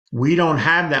We don't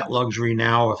have that luxury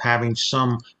now of having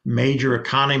some major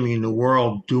economy in the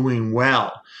world doing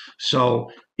well.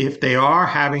 So if they are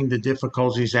having the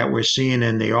difficulties that we're seeing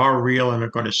and they are real and are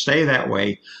going to stay that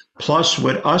way, plus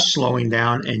with us slowing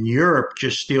down and Europe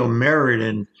just still mirrored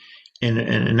in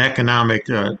an economic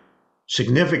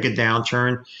significant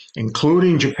downturn,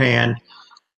 including Japan,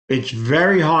 it's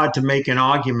very hard to make an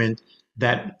argument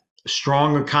that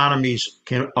strong economies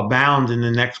can abound in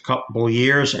the next couple of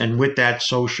years, and with that,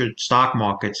 so should stock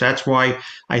markets. That's why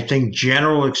I think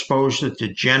general exposure to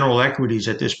general equities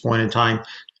at this point in time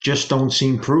just don't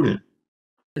seem prudent.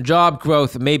 Job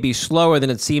growth may be slower than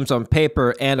it seems on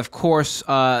paper, and of course,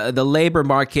 the labor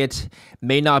market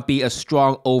may not be as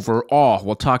strong overall.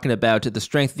 We're talking about the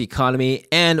strength of the economy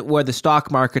and where the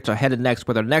stock markets are headed next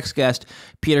with our next guest,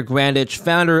 Peter Grandich,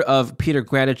 founder of Peter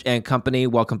Grandich and Company.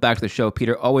 Welcome back to the show,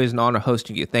 Peter. Always an honor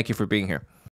hosting you. Thank you for being here.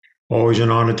 Always an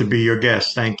honor to be your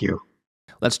guest. Thank you.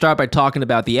 Let's start by talking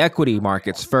about the equity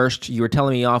markets first. You were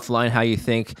telling me offline how you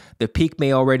think the peak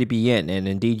may already be in, and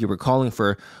indeed you were calling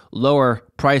for lower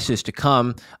prices to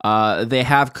come. They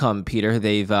have come, Peter.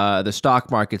 The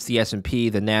stock markets, the S&P,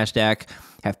 the Nasdaq,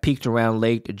 have peaked around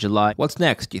late July. What's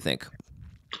next, do you think?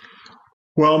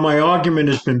 Well, my argument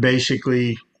has been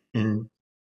basically in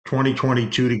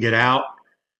 2022 to get out.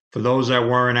 For those that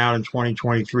weren't out in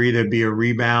 2023, there'd be a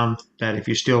rebound that if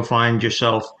you still find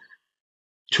yourself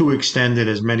too extended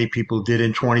as many people did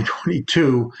in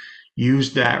 2022,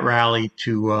 used that rally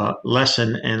to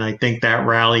lessen. And I think that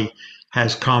rally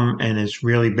has come and is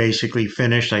really basically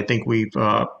finished. I think we've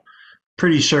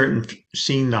pretty certain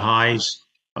seen the highs,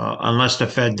 unless the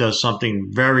Fed does something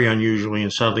very unusually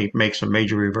and suddenly makes a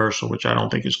major reversal, which I don't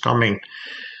think is coming.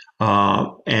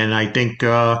 And I think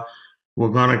we're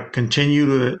going to continue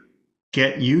to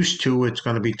get used to. It's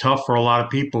going to be tough for a lot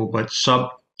of people, but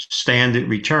substandard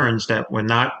returns that were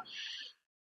not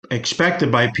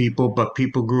expected by people, but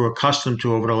people grew accustomed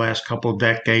to over the last couple of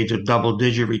decades of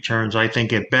double-digit returns. I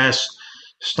think at best,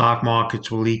 stock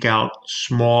markets will leak out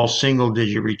small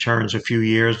single-digit returns a few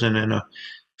years, and in a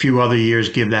few other years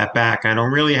give that back. I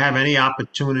don't really have any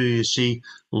opportunity to see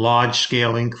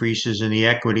large-scale increases in the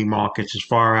equity markets as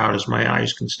far out as my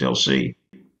eyes can still see.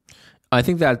 I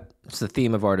think that's the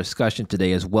theme of our discussion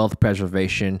today is wealth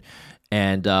preservation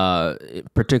and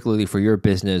particularly for your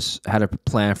business, how to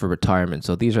plan for retirement.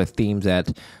 So these are themes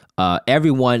that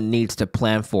everyone needs to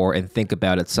plan for and think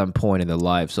about at some point in their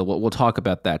lives. So we'll talk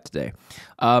about that today.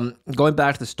 Going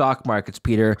back to the stock markets,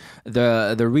 Peter,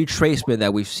 the retracement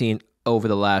that we've seen over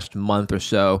the last month or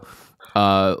so,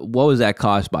 what was that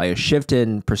caused by? A shift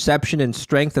in perception and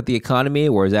strength of the economy,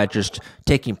 or is that just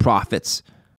taking profits?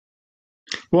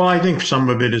 Well, I think some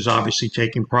of it is obviously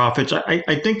taking profits.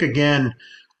 I think, again,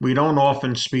 we don't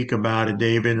often speak about it,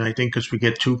 David, and I think because we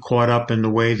get too caught up in the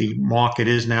way the market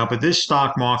is now. But this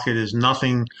stock market is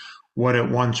nothing what it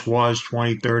once was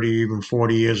 20, 30, even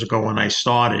 40 years ago when I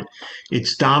started.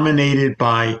 It's dominated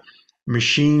by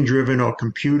machine-driven or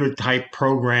computer-type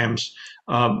programs.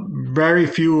 Very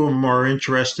few of them are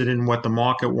interested in what the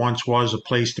market once was, a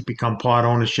place to become part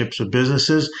ownerships of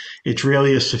businesses. It's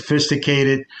really a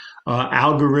sophisticated,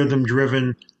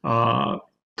 algorithm-driven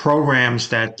programs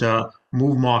that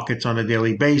move markets on a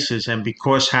daily basis. And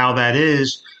because how that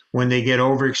is, when they get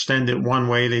overextended one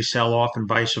way, they sell off and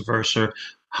vice versa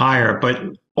higher. But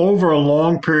over a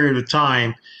long period of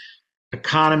time,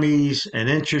 economies and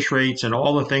interest rates and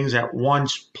all the things that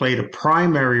once played a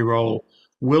primary role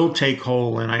will take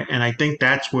hold. And I think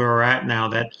that's where we're at now,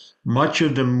 that much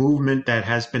of the movement that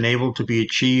has been able to be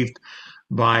achieved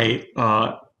by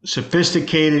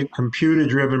sophisticated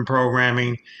computer-driven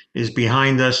programming is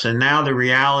behind us. And now the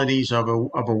realities of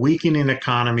a weakening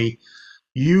economy,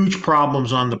 huge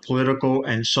problems on the political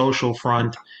and social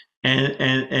front, and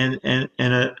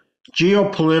a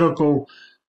geopolitical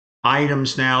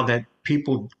items now that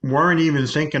people weren't even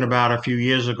thinking about a few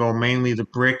years ago, mainly the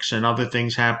BRICS and other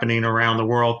things happening around the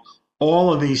world.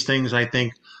 All of these things, I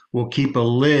think, will keep a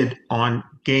lid on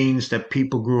gains that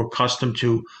people grew accustomed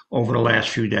to over the last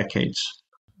few decades.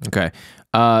 Okay.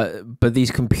 But these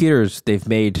computers, they've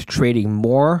made trading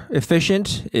more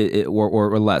efficient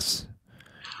or less?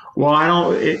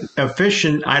 Well,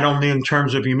 efficient, I don't mean in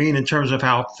terms of, you mean in terms of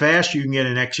how fast you can get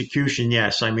an execution.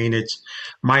 Yes. I mean, it's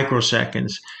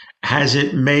microseconds. Has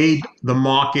it made the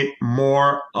market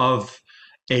more of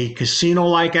a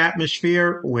casino-like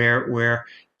atmosphere where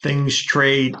things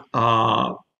trade,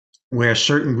 where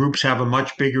certain groups have a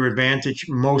much bigger advantage?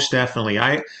 Most definitely.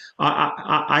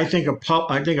 I think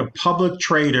a public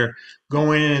trader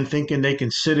going in and thinking they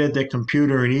can sit at their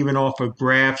computer and even offer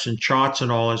graphs and charts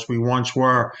and all as we once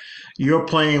were, you're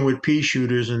playing with pea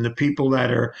shooters, and the people that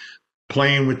are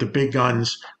playing with the big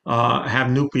guns have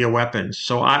nuclear weapons.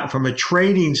 So from a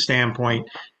trading standpoint,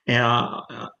 uh,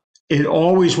 it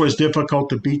always was difficult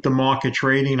to beat the market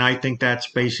trading. I think that's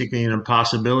basically an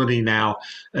impossibility now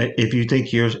if you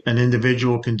think you're an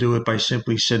individual can do it by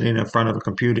simply sitting in front of a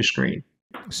computer screen.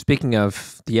 Speaking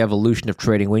of the evolution of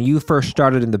trading, when you first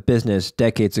started in the business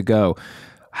decades ago,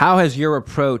 how has your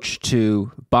approach to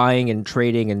buying and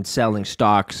trading and selling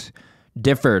stocks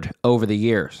differed over the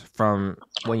years from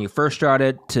when you first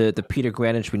started to the Peter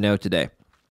Grandich we know today?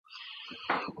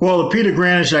 Well, the Peter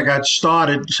Grandich that got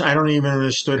started, I don't even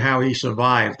understood how he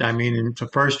survived. I mean, in the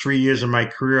first 3 years of my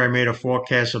career, I made a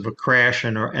forecast of a crash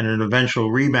and an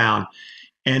eventual rebound.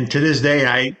 And to this day,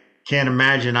 I can't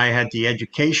imagine I had the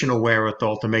educational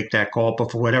wherewithal to make that call,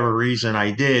 but for whatever reason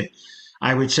I did.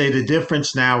 I would say the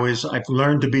difference now is I've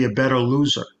learned to be a better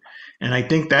loser. And I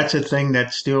think that's a thing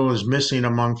that still is missing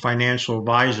among financial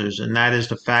advisors, and that is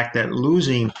the fact that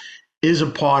losing is a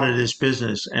part of this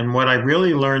business. And what I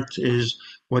really learned is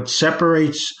what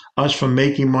separates us from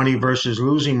making money versus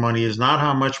losing money is not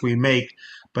how much we make,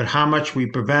 but how much we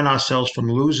prevent ourselves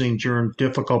from losing during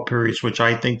difficult periods, which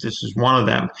I think this is one of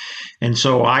them. And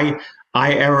so I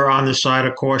err on the side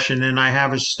of caution, and I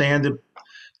have a standard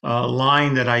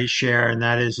line that I share, and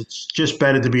that is it's just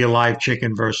better to be a live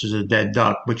chicken versus a dead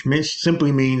duck, which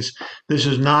simply means this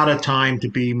is not a time to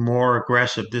be more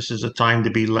aggressive. This is a time to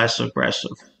be less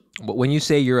aggressive. When you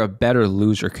say you're a better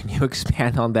loser, can you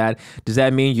expand on that? Does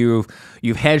that mean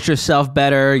you've hedged yourself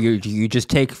better? You just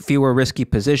take fewer risky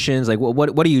positions? Like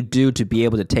what do you do to be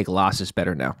able to take losses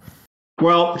better now?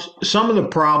 Well, some of the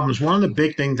problems, one of the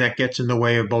big things that gets in the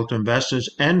way of both investors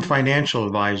and financial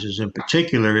advisors in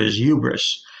particular is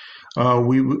hubris.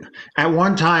 We at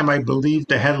one time, I believed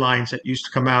the headlines that used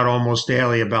to come out almost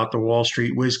daily about the Wall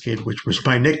Street whiz kid, which was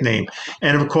my nickname.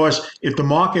 And of course, if the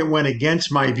market went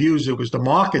against my views, it was the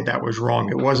market that was wrong.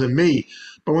 It wasn't me.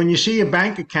 But when you see a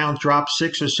bank account drop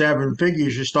 6 or 7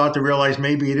 figures, you start to realize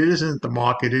maybe it isn't the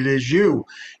market, it is you.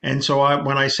 And so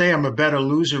when I say I'm a better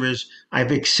loser, is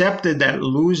I've accepted that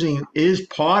losing is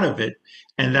part of it,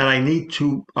 and that I need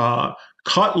to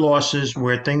cut losses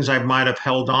where things I might have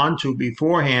held on to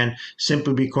beforehand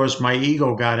simply because my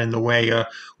ego got in the way.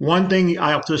 One thing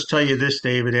I'll just tell you this,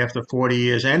 David, after 40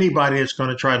 years, anybody that's going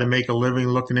to try to make a living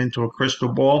looking into a crystal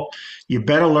ball, you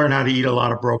better learn how to eat a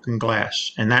lot of broken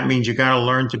glass. And that means you got to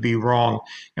learn to be wrong.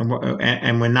 And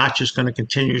we're not just going to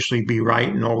continuously be right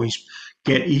and always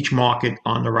get each market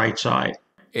on the right side.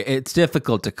 It's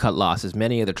difficult to cut losses.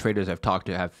 Many of the traders I've talked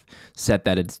to have said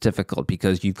that it's difficult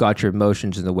because you've got your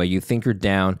emotions in the way. You think you're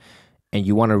down and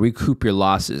you want to recoup your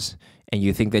losses, and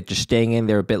you think that just staying in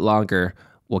there a bit longer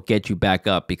will get you back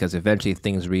up because eventually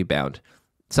things rebound.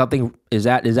 Something is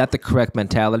that the correct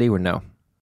mentality or no?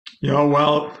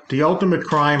 Well, the ultimate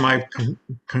crime I've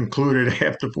concluded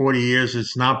after 40 years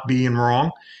is not being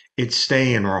wrong, it's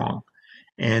staying wrong.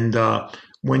 And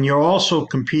when you're also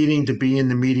competing to be in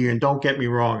the media, and don't get me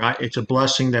wrong, it's a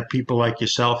blessing that people like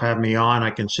yourself have me on.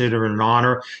 I consider it an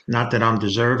honor, not that I'm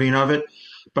deserving of it.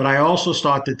 But I also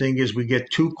start to think as we get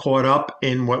too caught up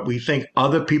in what we think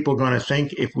other people are going to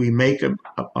think if we make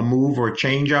a move or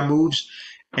change our moves.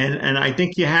 And I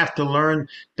think you have to learn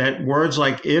that words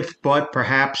like if, but,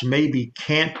 perhaps, maybe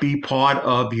can't be part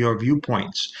of your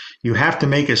viewpoints. You have to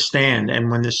make a stand.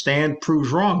 And when the stand proves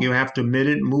wrong, you have to admit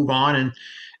it, move on,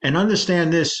 and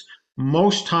understand this.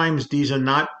 Most times they're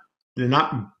not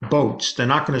boats. They're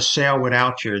not going to sail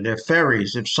without you. They're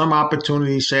ferries. If some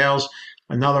opportunity sails,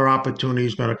 another opportunity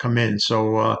is going to come in.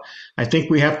 So I think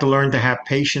we have to learn to have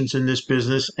patience in this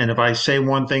business. And if I say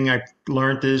one thing I've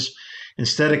learned is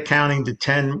instead of counting to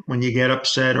 10 when you get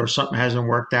upset or something hasn't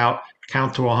worked out,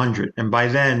 count to 100. And by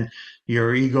then,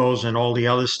 your egos and all the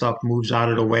other stuff moves out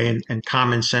of the way, and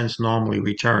common sense normally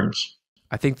returns.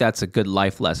 I think that's a good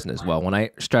life lesson as well. When I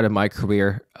started my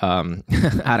career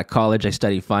out of college, I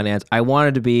studied finance. I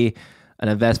wanted to be an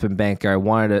investment banker. I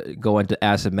wanted to go into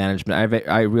asset management.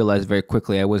 I realized very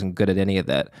quickly I wasn't good at any of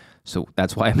that. So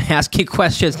that's why I'm asking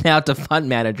questions now to fund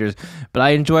managers. But I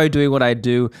enjoy doing what I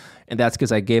do, and that's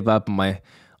because I gave up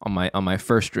on my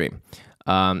first dream.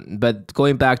 But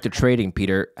going back to trading,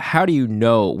 Peter, how do you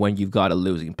know when you've got a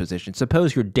losing position?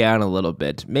 Suppose you're down a little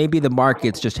bit. Maybe the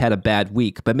market's just had a bad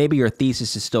week, but maybe your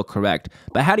thesis is still correct.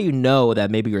 But how do you know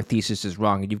that maybe your thesis is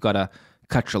wrong and you've got to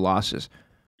cut your losses?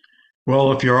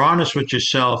 Well, if you're honest with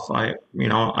yourself, I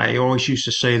always used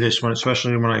to say this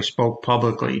especially when I spoke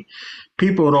publicly.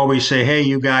 People would always say, "Hey,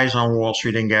 you guys on Wall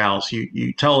Street and gals,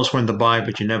 you tell us when to buy,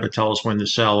 but you never tell us when to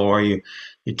sell, or you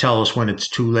tell us when it's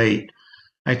too late."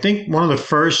 I think one of the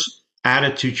first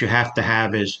attitudes you have to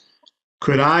have is,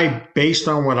 could I, based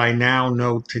on what I now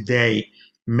know today,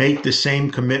 make the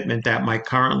same commitment that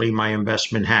my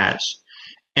investment has.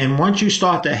 And once you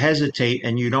start to hesitate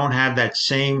and you don't have that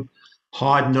same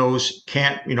hard nosed,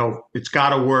 can't, it's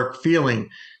got to work feeling,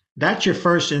 that's your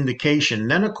first indication.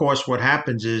 Then, of course, what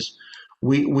happens is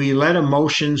we let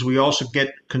emotions, we also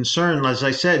get concerned. As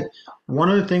I said, one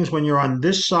of the things when you're on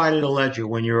this side of the ledger,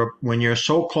 when you're a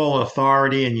so-called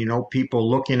authority and people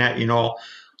looking at,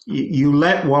 you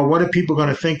let, well, what are people going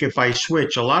to think if I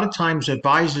switch? A lot of times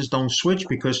advisors don't switch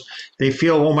because they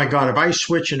feel, oh my God, if I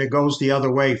switch and it goes the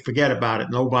other way, forget about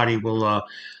it. Nobody will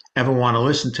ever want to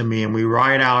listen to me, and we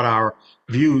ride out our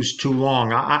views too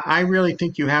long. I really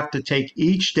think you have to take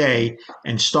each day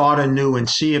and start anew and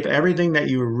see if everything that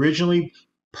you originally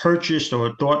purchased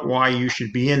or thought why you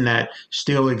should be in that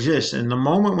still exists. And the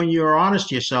moment when you're honest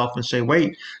to yourself and say,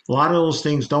 wait, a lot of those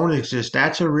things don't exist,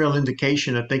 that's a real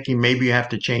indication of thinking maybe you have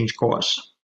to change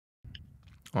course.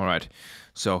 All right.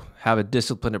 So have a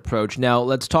disciplined approach. Now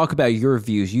let's talk about your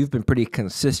views. You've been pretty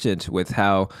consistent with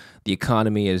how the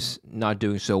economy is not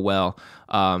doing so well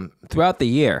throughout the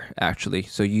year, actually.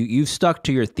 So you've stuck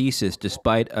to your thesis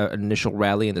despite an initial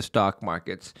rally in the stock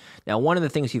markets. Now, one of the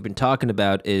things you've been talking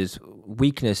about is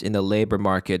weakness in the labor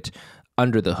market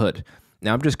under the hood.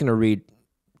 Now, I'm just going to read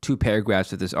two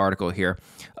paragraphs of this article here.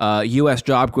 U.S.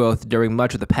 job growth during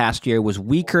much of the past year was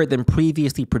weaker than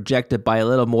previously projected by a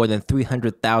little more than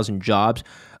 300,000 jobs,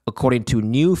 according to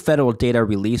new federal data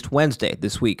released Wednesday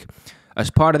this week.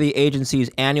 As part of the agency's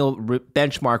annual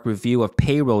benchmark review of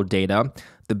payroll data,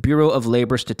 the Bureau of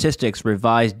Labor Statistics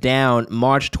revised down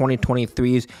March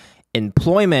 2023's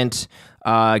employment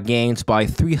gains by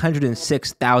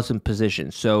 306,000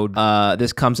 positions. So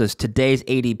this comes as today's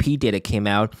ADP data came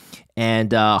out,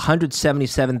 and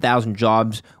 177,000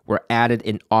 jobs were added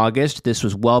in August. This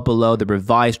was well below the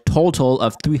revised total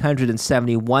of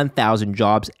 371,000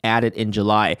 jobs added in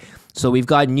July. So we've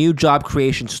got new job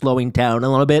creation slowing down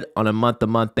a little bit on a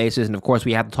month-to-month basis, and of course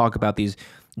we have to talk about these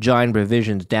giant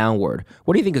revisions downward.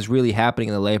 What do you think is really happening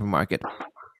in the labor market?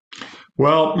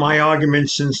 Well, my argument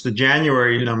since the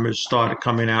January numbers started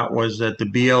coming out was that the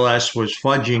BLS was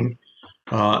fudging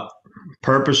uh,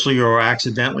 purposely or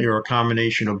accidentally or a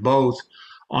combination of both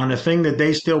on a thing that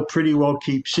they still pretty well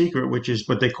keep secret, which is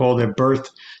what they call their birth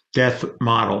death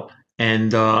model.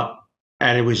 And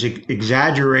it was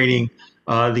exaggerating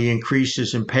the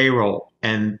increases in payroll.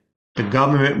 And the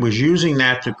government was using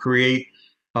that to create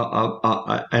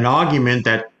an argument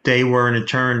that they were in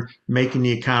turn making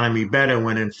the economy better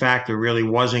when in fact it really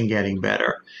wasn't getting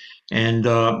better.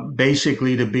 And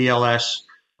basically, the BLS,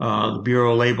 the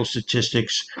Bureau of Labor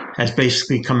Statistics, has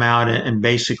basically come out and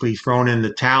basically thrown in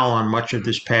the towel on much of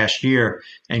this past year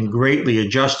and greatly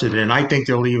adjusted it. And I think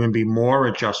there'll even be more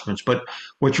adjustments. But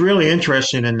what's really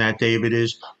interesting in that, David,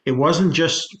 is it wasn't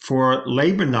just for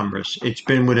labor numbers. It's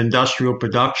been with industrial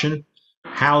production,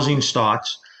 housing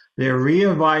starts. They're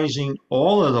revising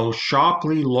all of those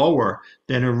sharply lower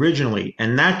than originally.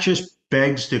 And that just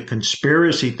begs the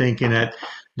conspiracy thinking that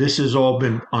this has all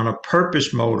been on a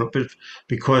purpose motive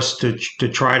because to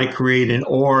try to create an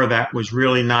ore that was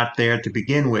really not there to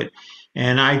begin with.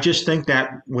 And I just think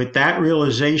that with that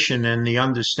realization and the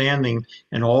understanding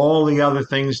and all the other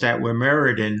things that we're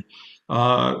mirrored in,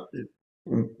 uh,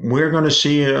 we're going to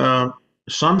see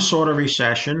some sort of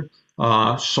recession,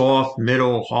 soft,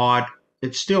 middle, hard.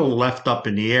 It's still left up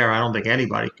in the air. I don't think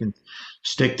anybody can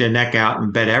stick their neck out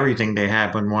and bet everything they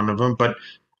have on one of them, but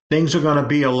things are going to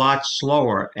be a lot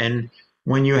slower. And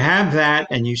when you have that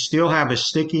and you still have a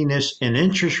stickiness in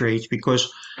interest rates,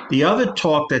 because the other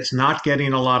talk that's not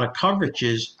getting a lot of coverage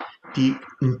is the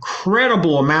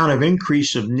incredible amount of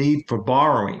increase of need for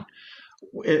borrowing.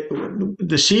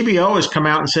 The CBO has come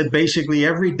out and said basically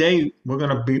every day we're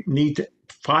going to need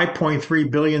 $5.3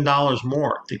 billion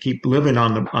more to keep living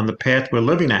on the path we're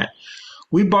living at.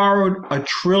 We borrowed $1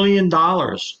 trillion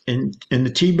in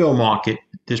the T-bill market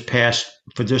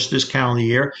for just this calendar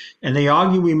year, and they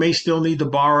argue we may still need to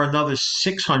borrow another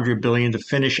 600 billion to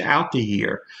finish out the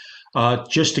year,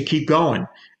 just to keep going.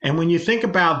 And when you think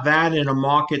about that in a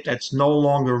market that's no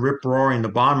longer rip roaring, the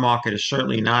bond market is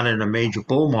certainly not in a major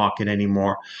bull market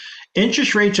anymore.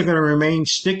 Interest rates are going to remain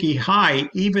sticky high,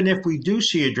 even if we do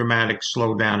see a dramatic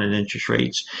slowdown in interest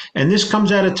rates. And this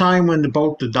comes at a time when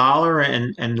both the dollar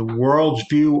and the world's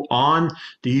view on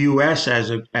the U.S. as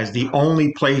the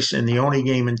only place and the only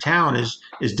game in town is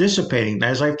dissipating.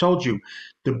 As I've told you,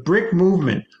 the BRIC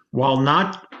movement, while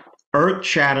not earth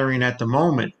shattering at the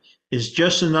moment, is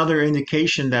just another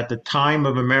indication that the time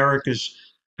of America's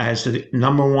as the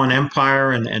number one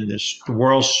empire and the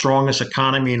world's strongest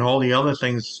economy and all the other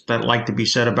things that like to be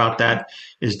said about that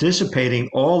is dissipating,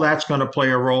 all that's going to play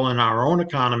a role in our own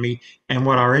economy and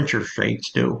what our interest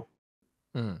rates do.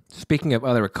 Speaking of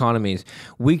other economies,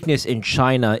 weakness in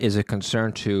China is a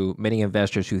concern to many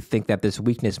investors who think that this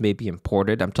weakness may be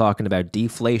imported. I'm talking about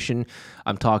deflation.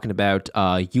 I'm talking about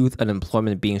youth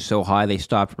unemployment being so high they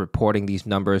stopped reporting these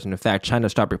numbers. And in fact, China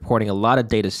stopped reporting a lot of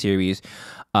data series.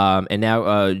 And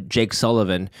now Jake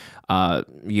Sullivan,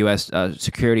 U.S.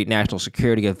 National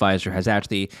Security Advisor, has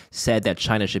actually said that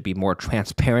China should be more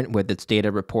transparent with its data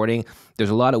reporting. There's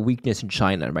a lot of weakness in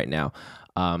China right now.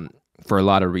 For a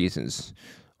lot of reasons.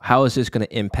 How is this going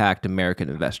to impact American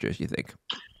investors, you think?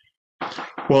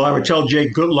 Well, I would tell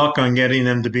Jake, good luck on getting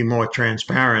them to be more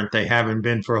transparent. They haven't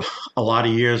been for a lot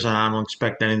of years, and I don't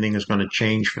expect anything is going to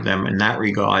change for them in that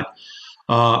regard.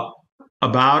 Uh,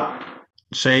 about,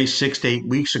 say, 6 to 8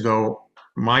 weeks ago,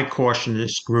 my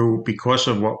cautiousness grew because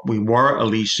of what we were at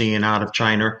least seeing out of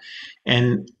China.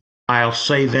 And I'll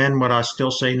say then what I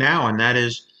still say now, and that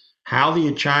is how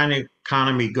the China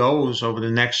economy goes over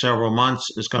the next several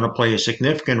months is going to play a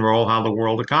significant role how the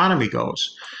world economy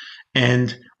goes.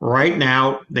 And right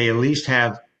now, they at least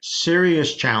have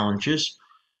serious challenges.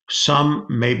 Some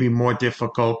may be more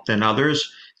difficult than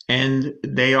others, and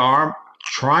they are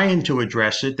trying to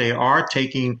address it. They are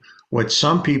taking what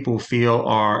some people feel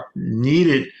are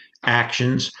needed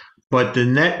actions. But the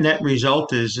net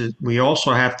result is that we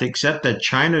also have to accept that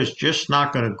China is just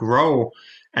not going to grow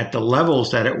at the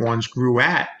levels that it once grew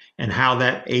at and how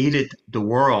that aided the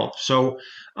world. So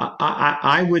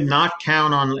I would not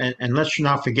count on, and let's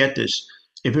not forget this,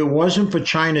 if it wasn't for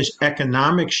China's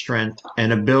economic strength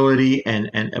and ability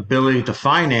to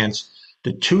finance,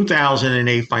 the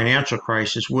 2008 financial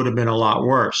crisis would have been a lot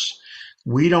worse.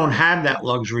 We don't have that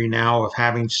luxury now of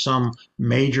having some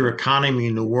major economy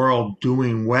in the world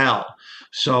doing well.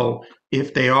 So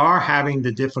if they are having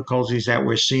the difficulties that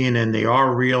we're seeing and they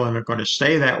are real and are going to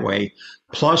stay that way,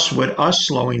 plus with us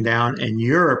slowing down and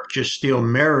Europe just still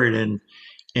mirrored in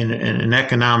an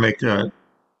economic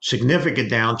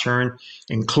significant downturn,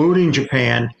 including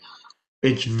Japan,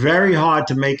 it's very hard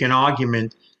to make an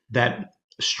argument that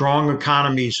strong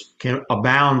economies can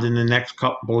abound in the next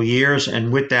couple of years,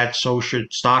 and with that, so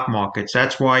should stock markets.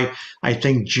 That's why I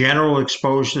think general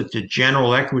exposure to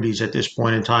general equities at this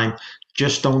point in time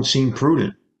just don't seem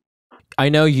prudent. I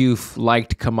know you've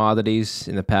liked commodities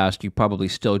in the past. You probably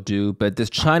still do. But this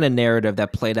China narrative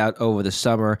that played out over the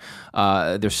summer,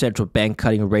 their central bank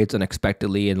cutting rates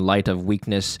unexpectedly in light of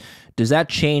weakness, does that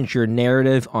change your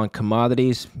narrative on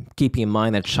commodities? Keeping in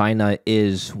mind that China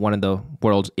is one of the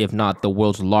world's, if not the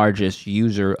world's largest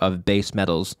user of base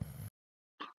metals.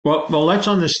 Well, let's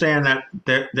understand that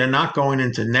they're not going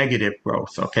into negative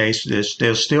growth. Okay, so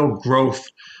there's still growth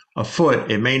afoot.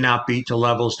 It may not be to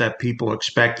levels that people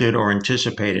expected or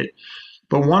anticipated.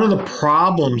 But one of the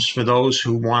problems for those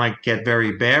who want to get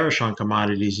very bearish on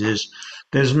commodities is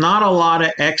there's not a lot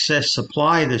of excess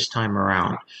supply this time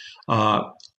around. Uh,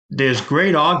 there's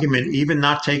great argument, even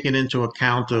not taking into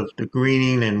account of the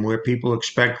greening and where people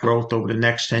expect growth over the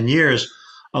next 10 years.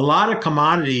 A lot of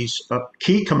commodities,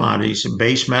 key commodities and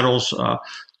base metals,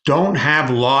 don't have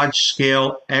large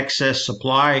scale excess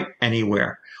supply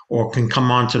anywhere or can come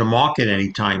onto the market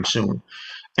anytime soon.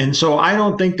 And so I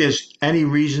don't think there's any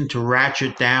reason to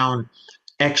ratchet down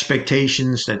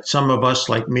expectations that some of us,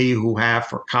 like me, who have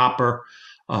for copper,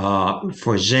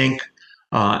 for zinc,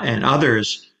 and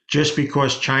others, just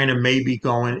because China may be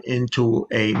going into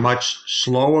a much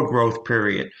slower growth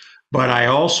period. But I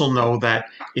also know that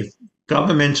if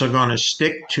governments are going to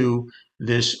stick to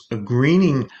this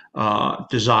greening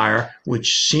desire,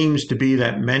 which seems to be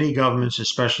that many governments,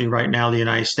 especially right now, the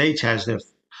United States has their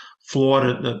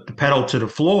the pedal to the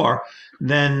floor,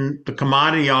 then the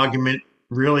commodity argument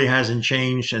really hasn't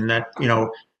changed. And that,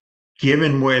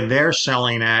 given where they're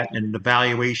selling at and the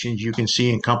valuations you can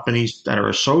see in companies that are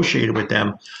associated with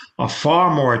them are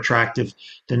far more attractive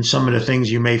than some of the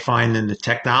things you may find in the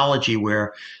technology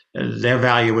where their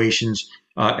valuations,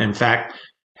 in fact,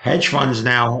 hedge funds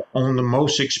now own the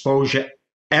most exposure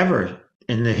ever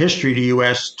in the history of the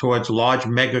U.S. towards large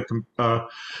mega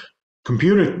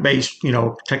computer-based,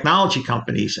 technology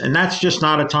companies. And that's just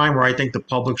not a time where I think the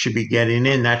public should be getting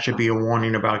in. That should be a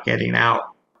warning about getting out.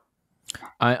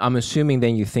 I'm assuming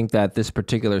then you think that this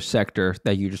particular sector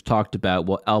that you just talked about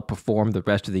will outperform the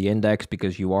rest of the index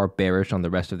because you are bearish on the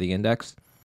rest of the index?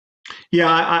 Yeah,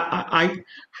 I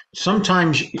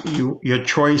sometimes your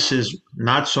choice is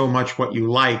not so much what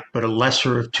you like, but a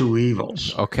lesser of two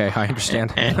evils. Okay, I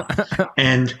understand. And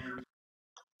and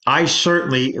I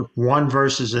certainly, if one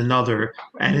versus another,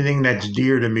 anything that's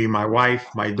dear to me, my wife,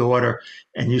 my daughter,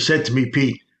 and you said to me,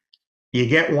 Pete, you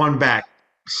get one back.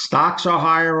 Stocks are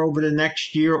higher over the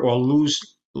next year or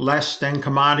lose less than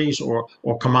commodities or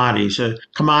commodities.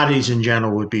 Commodities in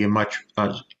general would be a much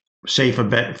safer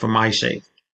bet for my sake.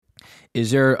 Is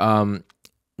there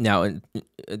now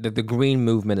the green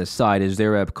movement aside, is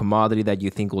there a commodity that you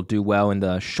think will do well in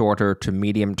the shorter to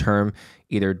medium term,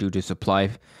 either due to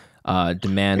supply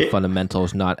demand It,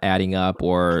 fundamentals not adding up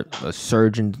or a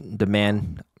surge in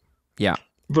demand? Yeah.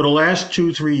 for the last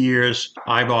 2, 3 years,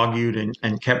 I've argued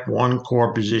and kept one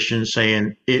core position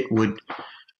saying it would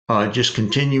just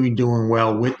continue doing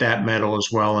well with that metal as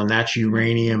well, and that's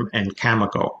uranium and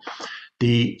Cameco.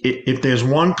 If there's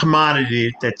one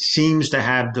commodity that seems to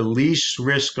have the least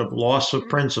risk of loss of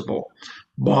principal,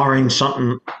 barring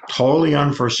something totally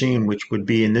unforeseen, which would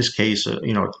be in this case,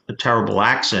 a terrible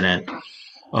accident,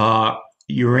 uh,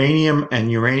 uranium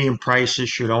and uranium prices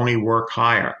should only work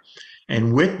higher.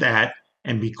 And with that,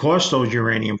 and because those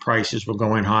uranium prices were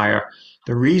going higher,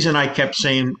 the reason I kept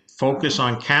saying focus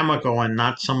on Cameco and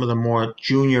not some of the more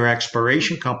junior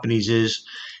exploration companies is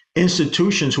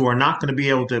institutions who are not going to be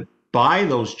able to buy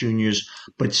those juniors,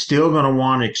 but still going to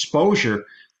want exposure,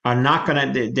 are not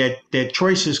going to, their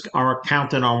choices are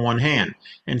counted on one hand.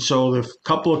 And so the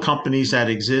couple of companies that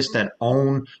exist that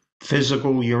own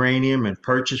physical uranium and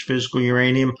purchase physical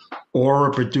uranium, or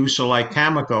a producer like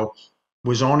Cameco,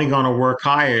 was only going to work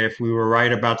higher if we were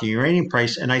right about the uranium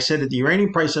price. And I said that the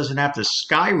uranium price doesn't have to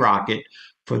skyrocket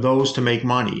for those to make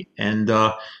money. And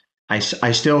I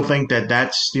still think that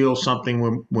that's still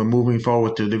something we're moving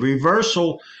forward to. The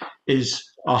reversal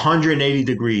is 180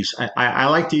 degrees. I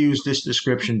like to use this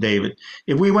description, David.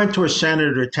 If we went to a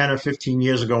senator 10 or 15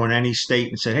 years ago in any state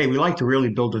and said, hey, we'd like to really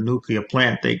build a nuclear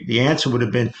plant, the answer would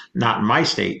have been, not in my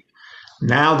state.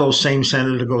 Now those same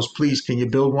senator goes, please, can you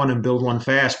build one and build one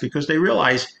fast? Because they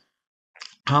realize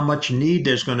how much need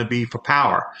there's going to be for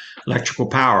power, electrical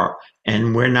power,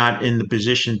 and we're not in the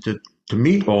position to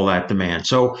meet all that demand.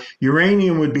 So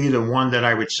uranium would be the one that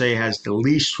I would say has the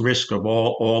least risk of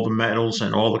all the metals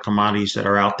and all the commodities that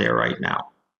are out there right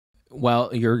now.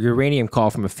 Well, your uranium call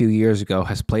from a few years ago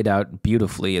has played out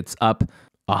beautifully. It's up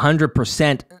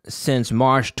 100% since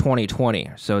March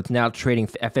 2020. So it's now trading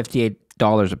at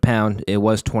 $58 a pound. It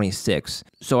was 26.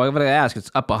 So I'm going to ask,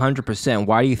 it's up 100%.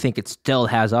 Why do you think it still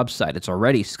has upside? It's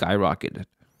already skyrocketed.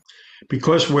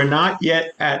 Because we're not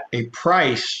yet at a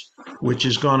price which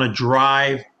is going to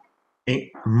drive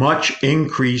a much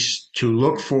increase to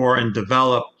look for and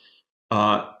develop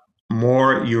uh,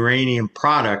 more uranium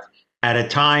product at a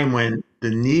time when the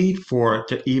need for it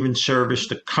to even service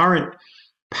the current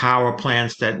power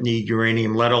plants that need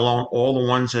uranium, let alone all the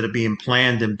ones that are being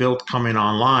planned and built coming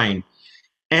online.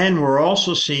 And we're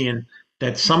also seeing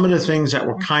that some of the things that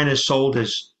were kind of sold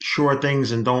as sure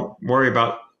things and don't worry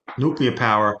about nuclear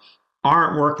power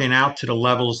aren't working out to the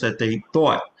levels that they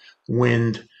thought,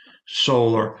 wind,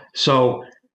 solar. So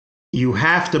you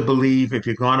have to believe, if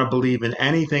you're going to believe in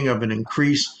anything of an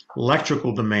increased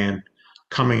electrical demand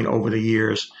coming over the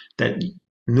years, that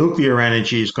nuclear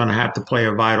energy is going to have to play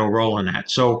a vital role in that.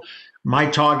 So my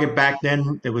target back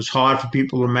then, it was hard for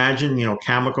people to imagine,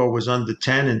 Cameco was under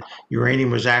 10 and uranium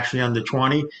was actually under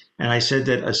 20. And I said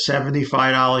that a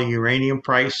 $75 uranium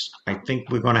price, I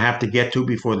think we're going to have to get to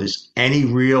before there's any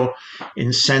real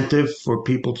incentive for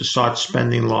people to start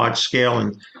spending large scale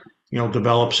and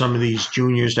develop some of these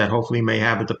juniors that hopefully may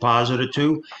have a deposit or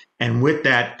two. And with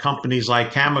that, companies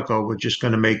like Cameco were just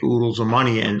going to make oodles of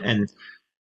money. And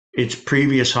its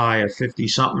previous high of 50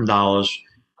 something dollars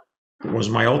was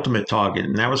my ultimate target.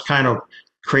 And that was kind of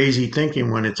crazy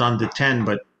thinking when it's under 10,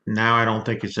 but now I don't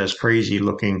think it's as crazy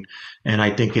looking. And I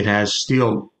think it has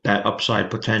still that upside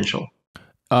potential.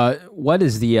 What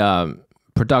is the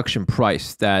production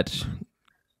price that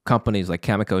companies like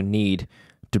Cameco need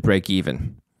to break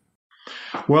even?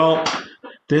 Well,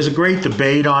 there's a great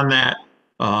debate on that,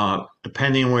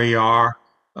 depending where you are,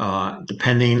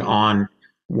 depending on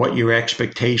what your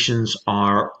expectations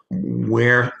are,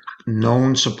 where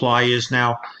known supply is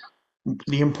now.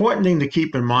 The important thing to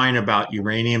keep in mind about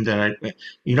uranium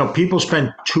people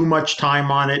spend too much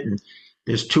time on it and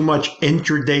there's too much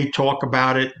intraday talk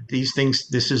about it. These things,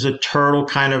 this is a turtle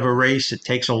kind of a race. It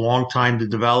takes a long time to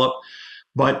develop,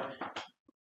 but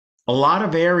a lot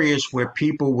of areas where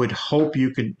people would hope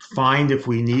you could find if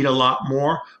we need a lot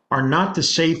more are not the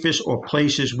safest or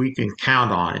places we can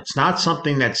count on. It's not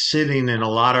something that's sitting in a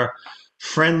lot of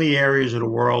friendly areas of the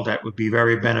world that would be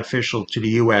very beneficial to the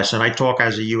U.S. And I talk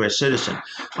as a U.S. citizen.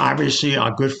 Obviously,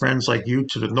 our good friends like you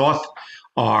to the north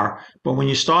are. But when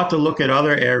you start to look at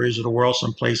other areas of the world,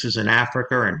 some places in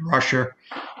Africa and Russia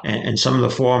and some of the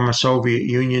former Soviet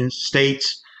Union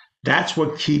states, that's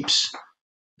what keeps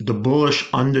the bullish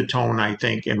undertone, I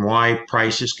think, and why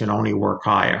prices can only work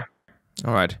higher.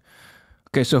 All right.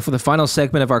 Okay, so for the final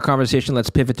segment of our conversation, let's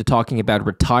pivot to talking about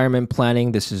retirement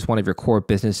planning. This is one of your core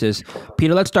businesses.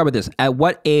 Peter, let's start with this. At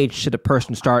what age should a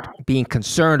person start being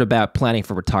concerned about planning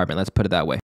for retirement? Let's put it that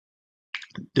way.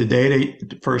 The day they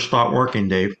first start working,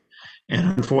 Dave.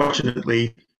 And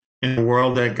unfortunately, in a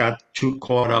world that got too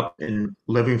caught up in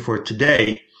living for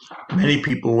today, many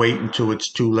people wait until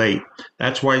it's too late.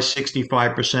 That's why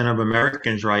 65% of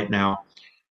Americans right now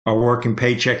are working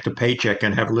paycheck to paycheck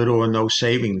and have little or no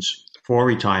savings for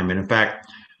retirement. In fact,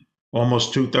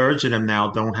 almost two-thirds of them now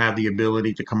don't have the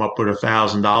ability to come up with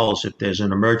 $1,000 if there's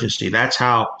an emergency. That's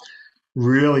how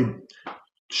really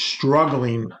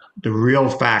struggling the real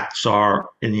facts are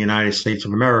in the United States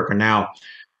of America. Now,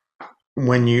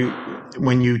 when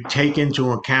you take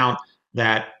into account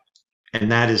that,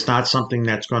 and that is not something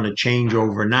that's going to change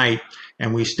overnight,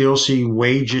 and we still see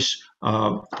wages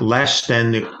less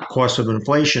than the cost of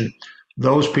inflation,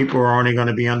 those people are only going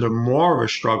to be under more of a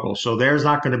struggle. So there's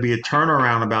not going to be a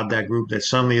turnaround about that group that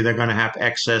suddenly they're going to have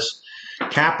excess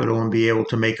capital and be able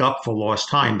to make up for lost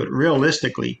time. But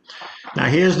realistically, now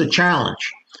here's the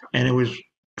challenge, and it was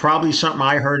probably something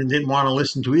I heard and didn't want to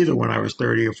listen to either when I was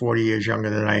 30 or 40 years younger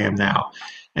than I am now,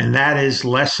 and that is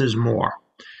less is more.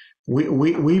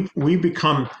 We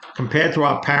become, compared to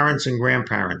our parents and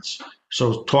grandparents,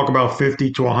 so talk about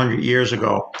 50 to 100 years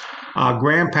ago, our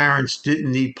grandparents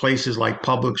didn't need places like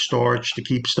public storage to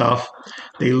keep stuff.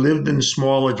 They lived in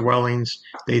smaller dwellings.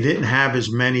 They didn't have as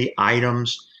many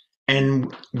items.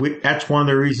 And that's one of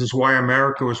the reasons why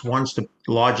America was once the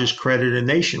largest credited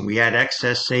nation. We had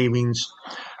excess savings,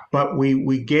 but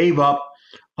we gave up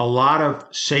a lot of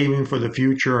saving for the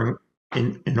future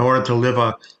in order to live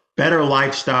a better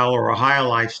lifestyle or a higher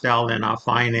lifestyle than our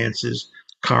finances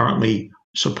currently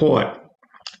support.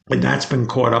 And that's been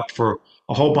caught up for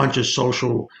a whole bunch of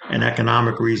social and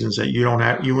economic reasons that you don't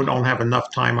have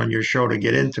enough time on your show to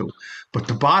get into. But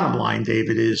the bottom line,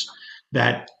 David, is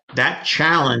that that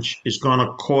challenge is going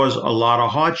to cause a lot of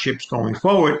hardships going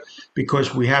forward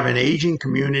because we have an aging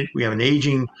community, we have an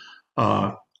aging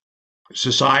uh,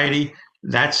 society.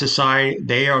 That society,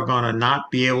 they are going to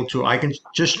not be able to. I can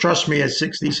just trust me at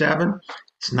 67.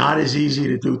 It's not as easy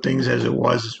to do things as it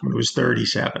was when it was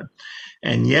 37.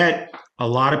 And yet, a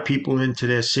lot of people into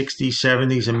their 60s,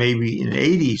 70s, and maybe in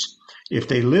 80s, if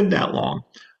they live that long,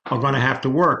 are going to have to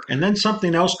work. And then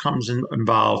something else comes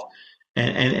involved,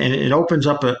 and it opens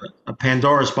up a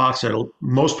Pandora's box that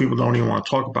most people don't even want to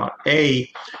talk about.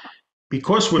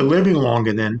 Because we're living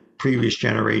longer than previous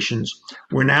generations,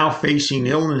 we're now facing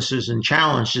illnesses and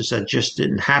challenges that just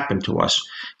didn't happen to us.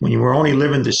 When you were only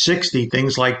living to 60,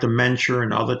 things like dementia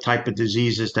and other type of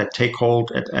diseases that take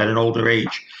hold at an older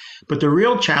age. But the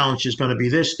real challenge is going to be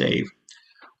this, Dave.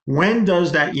 When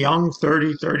does that young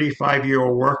 30,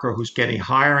 35-year-old worker who's getting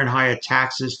higher and higher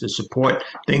taxes to support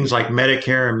things like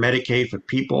Medicare and Medicaid for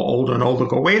people older and older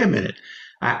go, wait a minute,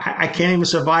 I can't even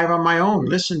survive on my own.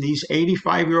 Listen, these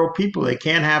 85-year-old people, they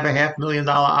can't have $500,000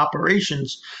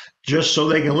 operations just so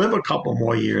they can live a couple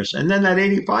more years. And then that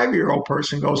 85-year-old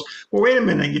person goes, well, wait a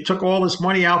minute, you took all this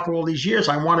money out for all these years.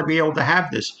 I want to be able to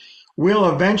have this.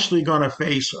 We're eventually going to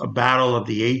face a battle of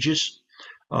the ages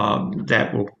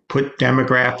that will put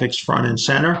demographics front and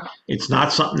center. It's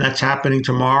not something that's happening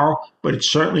tomorrow, but it's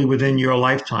certainly within your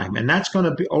lifetime. And that's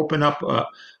going to open up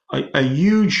a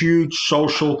huge, huge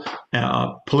social,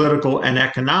 political, and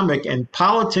economic. And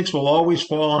politics will always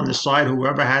fall on the side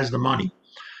whoever has the money,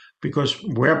 because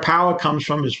where power comes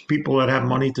from is people that have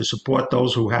money to support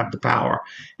those who have the power.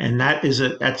 And that's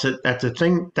a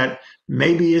thing that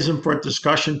maybe isn't for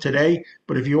discussion today.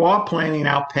 But if you are planning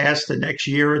out past the next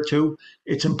year or two,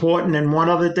 it's important. And one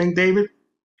other thing, David,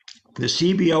 the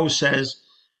CBO says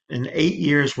in 8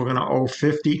 years we're going to owe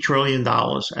 $50 trillion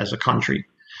as a country.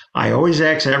 I always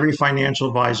ask every financial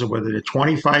advisor, whether they're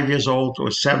 25 years old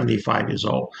or 75 years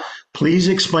old, please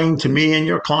explain to me and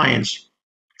your clients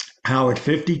how at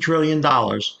 $50 trillion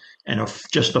dollars and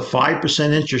just a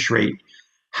 5% interest rate,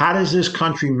 how does this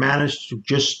country manage to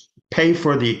just pay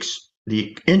for the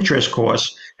interest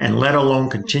costs and let alone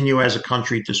continue as a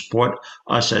country to support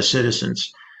us as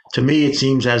citizens? To me, it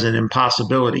seems as an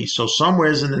impossibility. So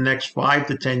somewheres in the next 5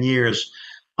 to 10 years,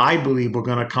 I believe we're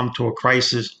going to come to a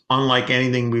crisis unlike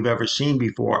anything we've ever seen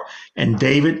before. And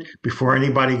David, before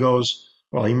anybody goes,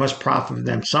 well, he must profit from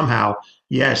them somehow.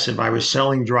 Yes, if I was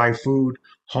selling dry food,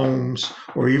 homes,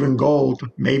 or even gold,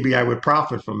 maybe I would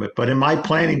profit from it. But in my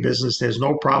planning business, there's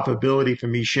no profitability for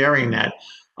me sharing that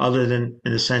other than,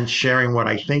 in a sense, sharing what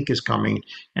I think is coming,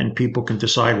 and people can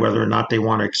decide whether or not they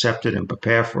want to accept it and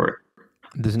prepare for it.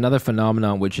 There's another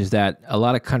phenomenon, which is that a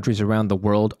lot of countries around the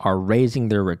world are raising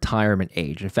their retirement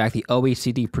age. In fact, the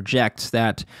OECD projects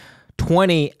that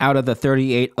 20 out of the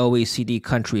 38 OECD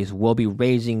countries will be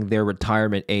raising their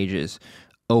retirement ages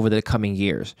over the coming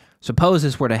years. Suppose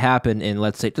this were to happen in,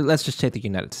 let's just take the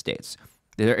United States.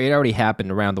 It already happened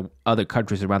around the other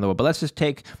countries around the world, but let's just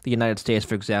take the United States,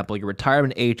 for example. Your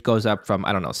retirement age goes up from,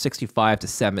 I don't know, 65 to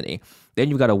 70. Then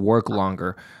you've got to work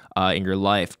longer in your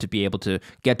life to be able to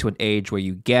get to an age where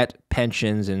you get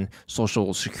pensions and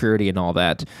social security and all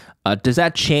that. Does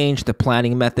that change the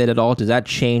planning method at all? Does that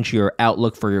change your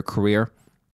outlook for your career?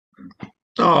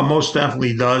 Oh, most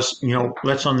definitely does.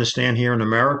 Let's understand here in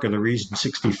America, the reason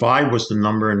 65 was the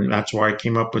number, and that's why I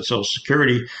came up with Social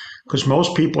Security, because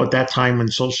most people at that time when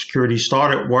Social Security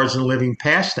started wasn't living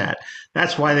past that.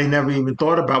 That's why they never even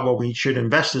thought about, well, we should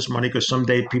invest this money because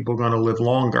someday people are going to live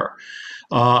longer.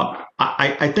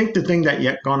 I think the thing that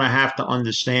you're going to have to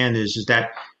understand is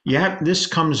that this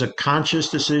comes a conscious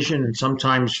decision, and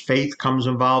sometimes faith comes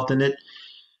involved in it.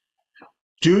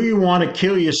 Do you want to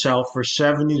kill yourself for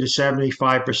 70 to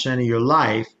 75% of your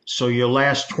life so your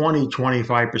last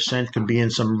 20-25% could be in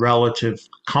some relative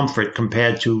comfort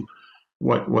compared to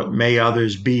what may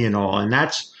others be and all? And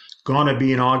that's going to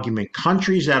be an argument.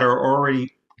 Countries that are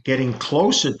already getting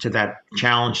closer to that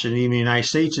challenge than even the United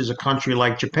States is a country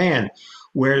like Japan,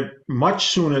 where much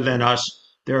sooner than us,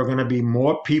 there are going to be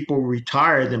more people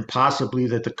retired than possibly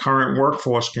that the current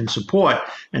workforce can support.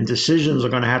 And decisions are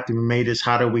going to have to be made as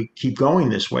how do we keep going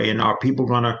this way? And are people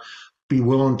going to be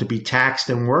willing to be taxed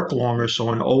and work longer so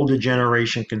an older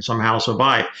generation can somehow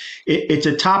survive? It's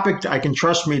a topic I can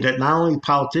trust me that not only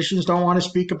politicians don't want to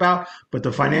speak about, but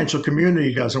the financial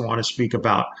community doesn't want to speak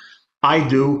about. I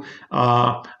do.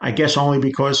 I guess only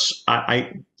because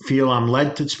I feel I'm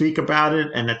led to speak about it,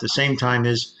 and at the same time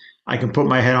is I can put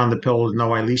my head on the pillow and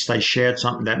know at least I shared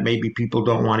something that maybe people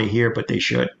don't want to hear, but they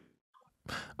should.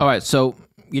 All right, so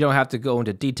you don't have to go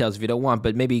into details if you don't want,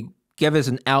 but maybe give us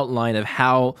an outline of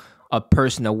how a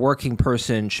working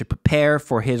person, should prepare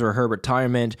for his or her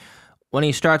retirement. When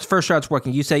he first starts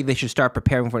working, you say they should start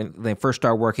preparing when they first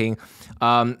start working.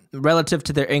 Relative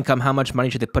to their income, how much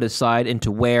money should they put aside into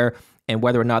where, and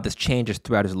whether or not this changes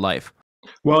throughout his life?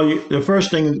 Well, the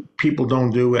first thing people don't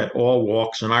do at all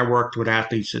walks, and I worked with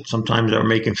athletes that sometimes are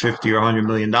making 50 or $100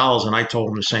 million, and I told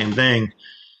them the same thing.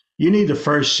 You need to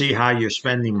first see how you're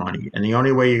spending money. And the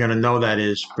only way you're going to know that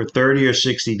is for 30 or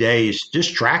 60 days,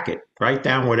 just track it. Write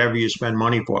down whatever you spend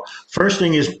money for. First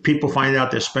thing is people find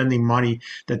out they're spending money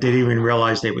that they didn't even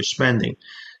realize they were spending.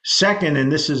 Second,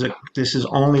 and this is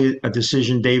only a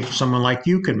decision, Dave, someone like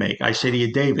you can make. I say to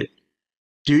you, David,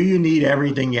 do you need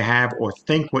everything you have, or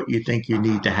think what you think you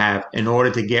need to have in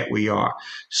order to get where you are?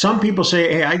 Some people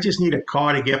say, hey, I just need a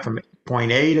car to get from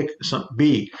point A to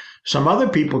B. Some other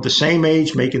people the same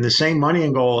age making the same money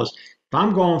and goals. If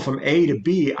I'm going from A to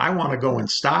B, I want to go in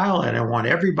style, and I want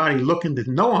everybody looking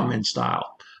to know I'm in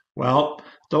style. Well,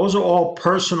 those are all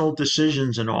personal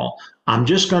decisions and all. I'm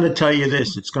just going to tell you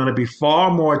this. It's going to be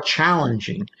far more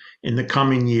challenging in the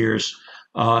coming years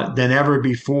than ever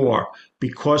before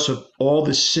because of all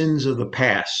the sins of the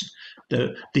past.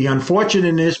 The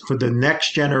unfortunateness for the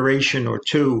next generation or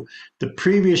two, the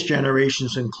previous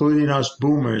generations, including us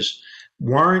boomers,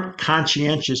 weren't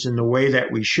conscientious in the way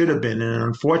that we should have been. And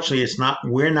unfortunately,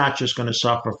 we're not just going to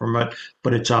suffer from it,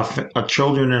 but it's our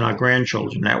children and our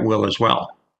grandchildren that will as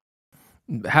well.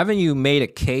 Haven't you made a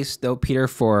case though, Peter,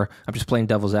 for, I'm just playing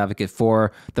devil's advocate,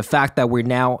 for the fact that we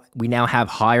now have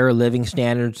higher living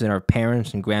standards than our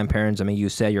parents and grandparents? I mean, you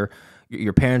said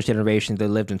your parents' generation, they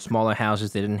lived in smaller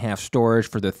houses, they didn't have storage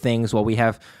for their things. Well, we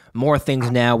have more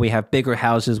things now. We have bigger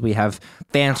houses, we have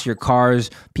fancier cars.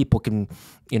 People can,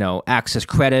 access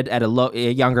credit at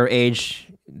a younger age,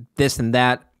 this and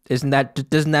that. Doesn't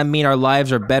that mean our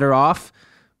lives are better off?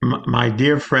 My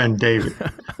dear friend David,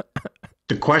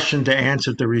 the question to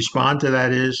answer to respond to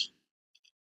that is,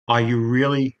 are you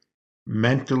really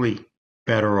mentally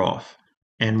better off?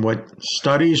 And what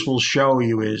studies will show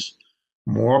you is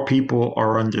more people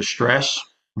are under stress,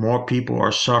 more people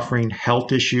are suffering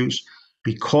health issues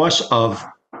because of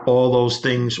all those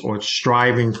things or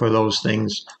striving for those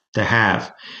things to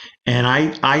have. And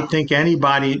I think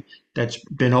anybody that's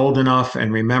been old enough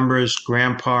and remembers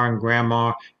grandpa and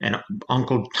grandma and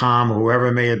Uncle Tom,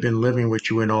 whoever may have been living with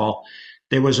you and all,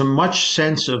 there was a much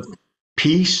sense of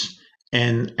peace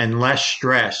and less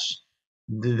stress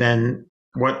than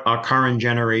what our current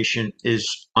generation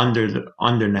is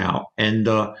under now. And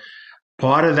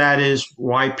part of that is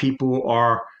why people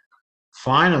are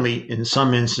finally, in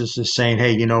some instances, saying,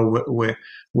 "Hey, we're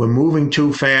moving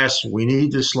too fast. We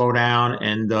need to slow down,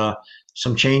 and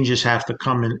some changes have to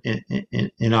come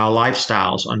in our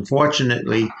lifestyles."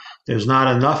 Unfortunately, there's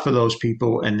not enough of those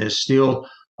people, and there's still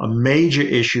a major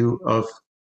issue of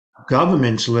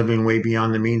governments living way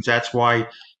beyond the means. That's why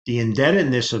the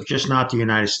indebtedness of just not the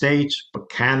United States, but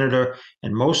Canada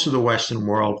and most of the Western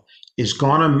world is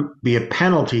going to be a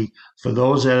penalty for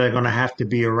those that are going to have to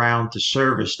be around to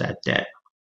service that debt.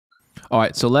 All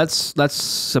right, so let's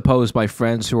suppose my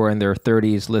friends who are in their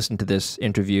 30s listen to this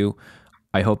interview.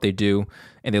 I hope they do,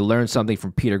 and they learn something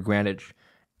from Peter Grandich,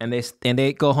 and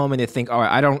they go home and they think, all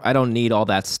right, I don't need all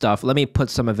that stuff. Let me put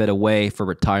some of it away for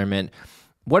retirement.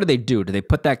 What do they do? Do they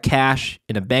put that cash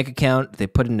in a bank account? Do they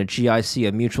put it in a GIC,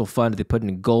 a mutual fund? Do they put it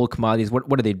in gold, commodities? What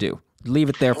do they do? Leave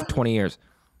it there for 20 years.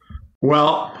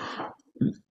 Well,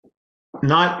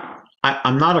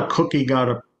 I'm not a cookie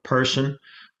cutter person,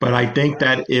 but I think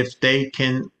that if they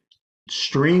can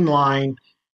streamline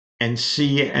and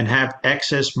see and have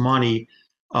excess money,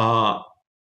 uh,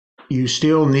 you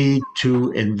still need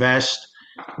to invest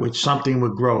with something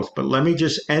with growth. But let me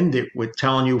just end it with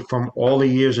telling you, from all the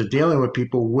years of dealing with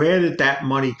people, where did that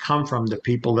money come from, the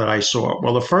people that I saw?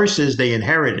 Well, the first is they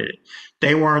inherited it.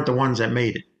 They weren't the ones that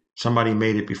made it. Somebody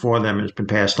made it before them and it's been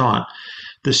passed on.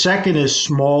 The second is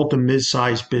small to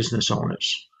mid-sized business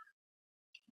owners.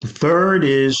 The third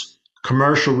is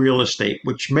commercial real estate,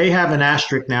 which may have an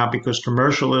asterisk now because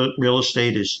commercial real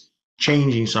estate is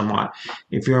changing somewhat.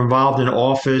 If you're involved in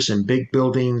office and big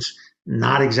buildings,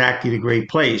 not exactly the great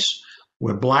place.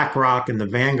 Where BlackRock and the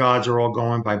Vanguards are all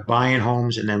going by buying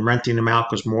homes and then renting them out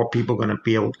because more people are going to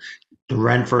be able to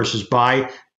rent versus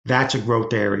buy, that's a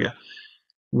growth area.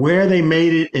 Where they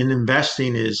made it in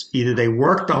investing is either they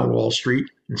worked on Wall Street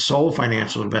and sold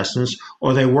financial investments,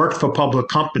 or they worked for public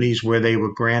companies where they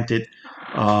were granted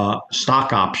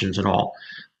stock options and all.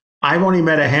 I've only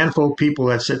met a handful of people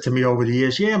that said to me over the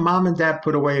years, "Yeah, mom and dad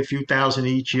put away a few thousand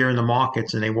each year in the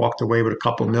markets and they walked away with a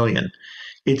couple million."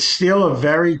 It's still a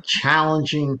very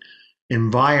challenging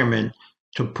environment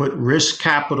to put risk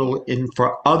capital in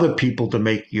for other people to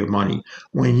make your money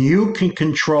when you can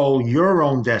control your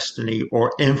own destiny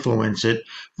or influence it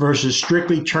versus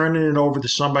strictly turning it over to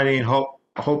somebody and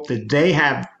hope that they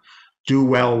have do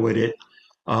well with it.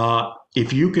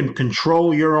 If you can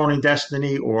control your own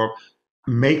destiny or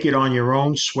make it on your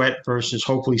own sweat versus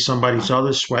hopefully somebody's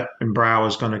other sweat and brow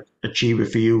is going to achieve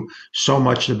it for you, so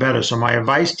much the better. So my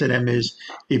advice to them is,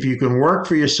 if you can work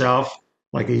for yourself,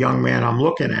 like a young man I'm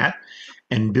looking at,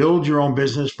 and build your own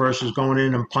business versus going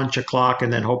in and punch a clock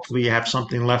and then hopefully you have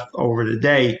something left over the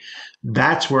day,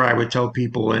 that's where I would tell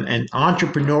people. And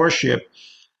entrepreneurship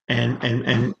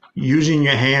and using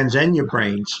your hands and your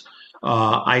brains,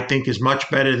 I think is much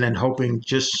better than hoping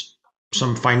just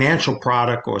some financial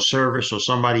product or service or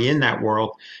somebody in that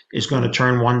world is going to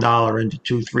turn $1 into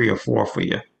two, three, or four for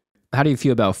you. How do you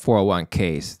feel about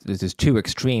 401ks? There's two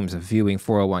extremes of viewing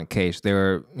 401ks.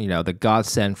 They're, the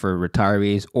godsend for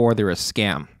retirees, or they're a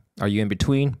scam. Are you in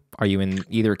between? Are you in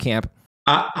either camp?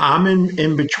 I'm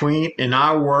in between. In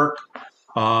our work,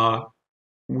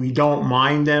 we don't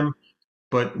mind them,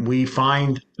 but we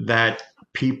find that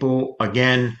people,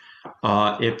 again,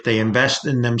 if they invest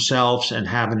in themselves and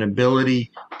have an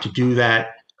ability to do that,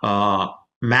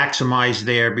 maximize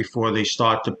there before they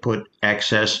start to put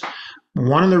excess.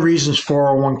 One of the reasons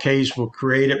 401ks were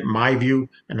created, in my view,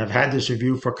 and I've had this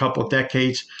review for a couple of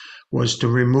decades, was to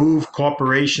remove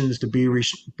corporations to be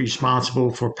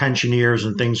responsible for pensioners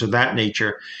and things of that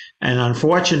nature. And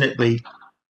unfortunately,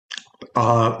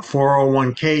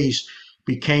 401ks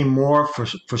became more,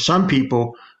 for some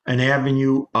people, an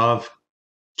avenue of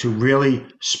to really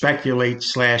speculate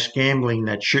 / gambling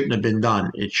that shouldn't have been done.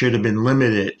 It should have been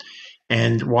limited.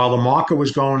 And while the market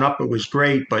was going up, it was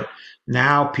great. But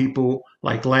now people,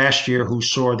 like last year, who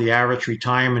saw the average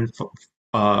retirement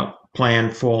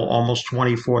plan fall almost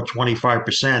 24,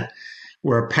 25%,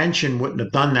 where a pension wouldn't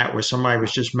have done that, where somebody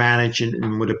was just managing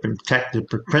and would have been protected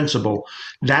for principal.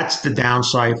 That's the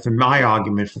downside for my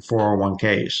argument for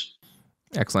 401ks.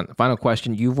 Excellent. Final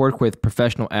question. You've worked with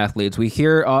professional athletes. We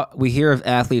hear of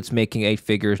athletes making 8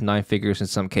 figures, 9 figures in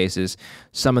some cases.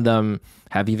 Some of them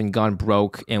have even gone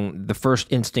broke. And the first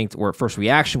instinct or first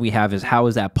reaction we have is, how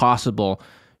is that possible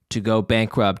to go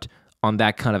bankrupt on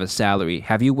that kind of a salary?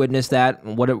 Have you witnessed that?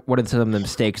 What are some of the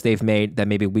mistakes they've made that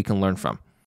maybe we can learn from?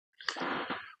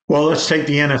 Well, let's take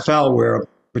the NFL, where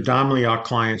predominantly our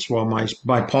clients, well,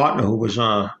 my partner, who was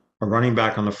a running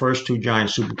back on the first two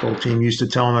Giants Super Bowl team, used to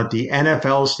tell him that the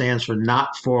NFL stands for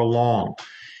not for long.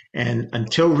 And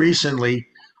until recently,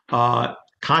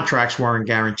 contracts weren't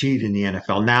guaranteed in the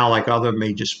NFL. Now, like other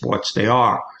major sports, they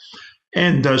are.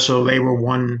 And so they were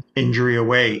one injury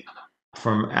away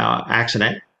from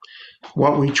accident.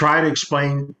 What we try to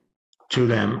explain to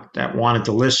them that wanted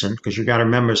to listen, because you got to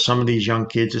remember some of these young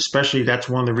kids, especially that's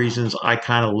one of the reasons I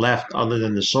kind of left, other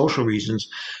than the social reasons,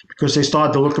 because they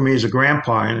started to look at me as a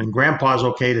grandpa, and grandpa's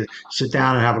okay to sit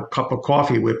down and have a cup of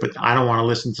coffee with, but I don't want to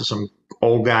listen to some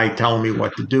old guy telling me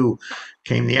what to do,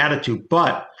 came the attitude.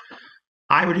 But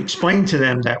I would explain to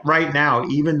them that right now,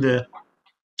 even the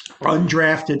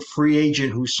undrafted free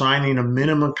agent who's signing a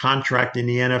minimum contract in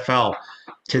the NFL.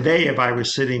 Today, if I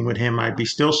was sitting with him, I'd be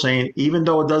still saying, even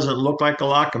though it doesn't look like a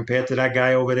lot compared to that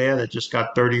guy over there that just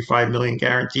got 35 million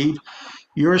guaranteed,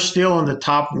 you're still in the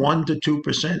top 1 to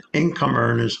 2% income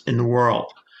earners in the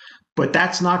world. But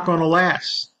that's not going to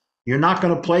last. You're not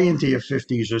going to play into your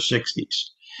 50s or 60s.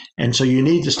 And so you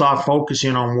need to start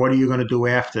focusing on what are you going to do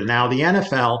after. Now, the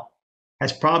NFL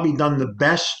has probably done the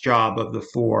best job of the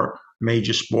four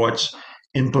major sports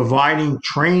in providing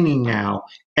training now.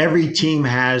 Every team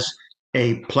has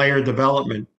a player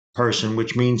development person,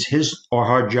 which means his or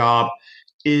her job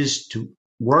is to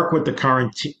work with the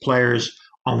current players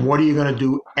on what are you going to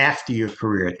do after your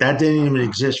career. That didn't even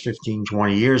exist 15,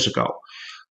 20 years ago.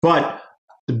 But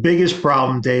the biggest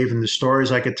problem, Dave, and the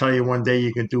stories I could tell you one day,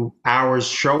 you could do hours,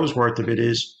 shows worth of it,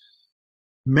 is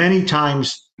many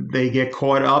times they get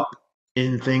caught up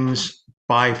in things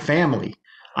by family.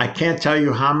 I can't tell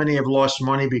you how many have lost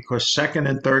money because second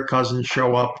and third cousins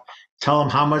show up, tell them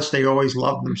how much they always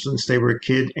loved them since they were a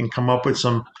kid, and come up with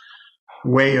some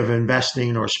way of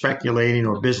investing or speculating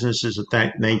or businesses of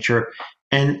that nature.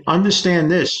 And understand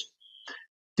this,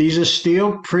 these are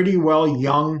still pretty well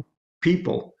young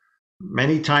people,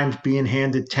 many times being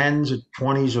handed tens of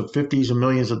 20s or 50s of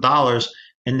millions of dollars,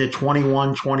 and they're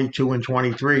 21, 22, and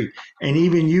 23. And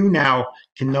even you now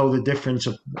can know the difference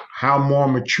of how more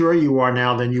mature you are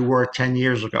now than you were 10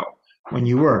 years ago when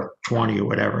you were 20 or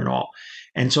whatever and all.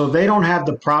 And so they don't have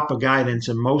the proper guidance.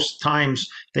 And most times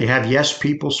they have yes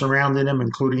people surrounding them,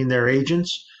 including their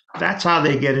agents. That's how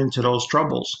they get into those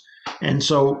troubles. And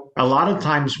so a lot of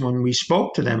times when we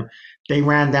spoke to them, they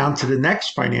ran down to the next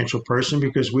financial person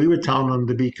because we were telling them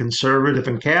to be conservative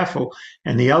and careful.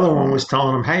 And the other one was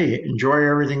telling them, hey, enjoy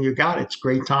everything you got. It's a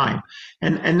great time.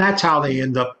 And that's how they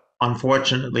end up,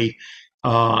 unfortunately.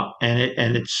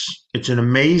 It's an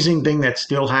amazing thing that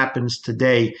still happens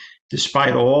today,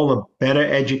 despite all the better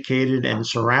educated and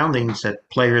surroundings that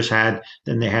players had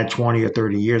than they had 20 or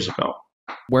 30 years ago.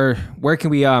 Where can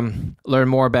we learn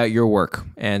more about your work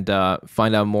and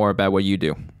find out more about what you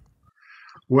do?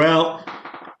 Well,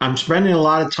 I'm spending a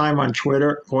lot of time on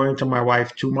Twitter, according to my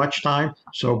wife, too much time.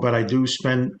 So, but I do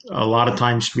spend a lot of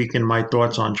time speaking my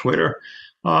thoughts on Twitter.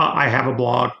 I have a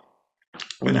blog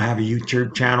and I have a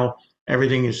YouTube channel.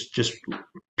 Everything is just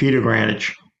Peter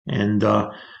Grandich. And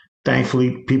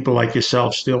thankfully, people like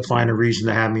yourself still find a reason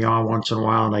to have me on once in a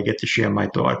while, and I get to share my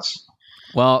thoughts.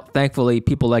 Well, thankfully,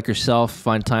 people like yourself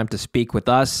find time to speak with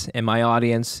us and my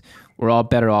audience. We're all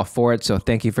better off for it. So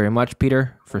thank you very much,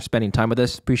 Peter, for spending time with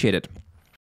us. Appreciate it.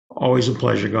 Always a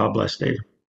pleasure. God bless, Dave.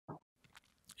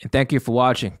 And thank you for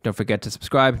watching. Don't forget to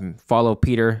subscribe and follow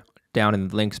Peter down in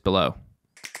the links below.